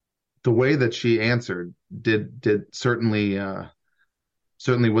the way that she answered did certainly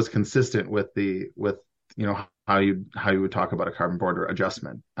was consistent with how you would talk about a carbon border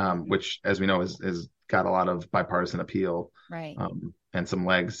adjustment, which, as we know, is got a lot of bipartisan appeal, Right. and some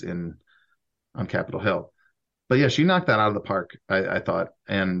legs in on Capitol Hill. But yeah, she knocked that out of the park, I thought,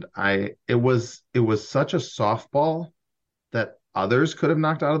 and it was such a softball that others could have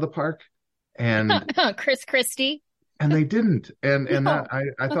knocked out of the park, and Chris Christie. they didn't, and that No.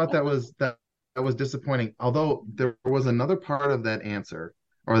 I thought that was disappointing. Although there was another part of that answer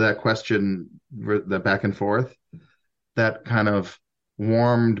or that question, the back and forth, that kind of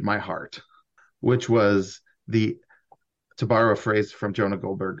warmed my heart, which was the to borrow a phrase from Jonah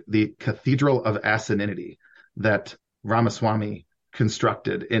Goldberg, the cathedral of asininity that Ramaswamy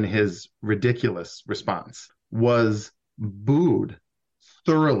constructed in his ridiculous response was booed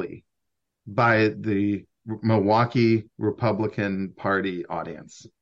thoroughly by the Milwaukee Republican Party audience.